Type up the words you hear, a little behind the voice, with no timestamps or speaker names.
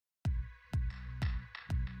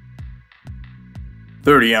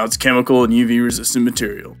30-ounce chemical and UV resistant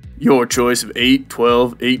material. Your choice of 8,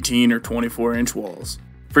 12, 18, or 24-inch walls.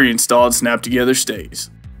 Pre-installed snap-together stays.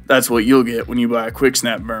 That's what you'll get when you buy a quick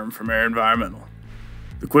snap berm from AIRE Environmental.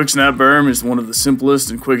 The quick snap berm is one of the simplest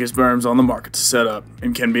and quickest berms on the market to set up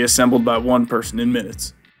and can be assembled by one person in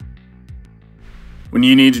minutes. When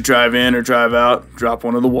you need to drive in or drive out, drop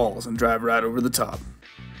one of the walls and drive right over the top.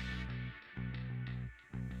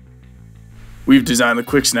 We've designed the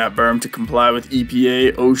quick snap berm to comply with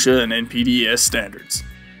EPA, OSHA, and NPDES standards.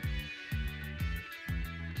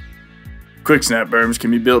 Quick snap berms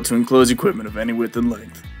can be built to enclose equipment of any width and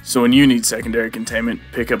length, so when you need secondary containment,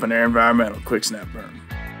 pick up an AIRE Environmental quick snap berm.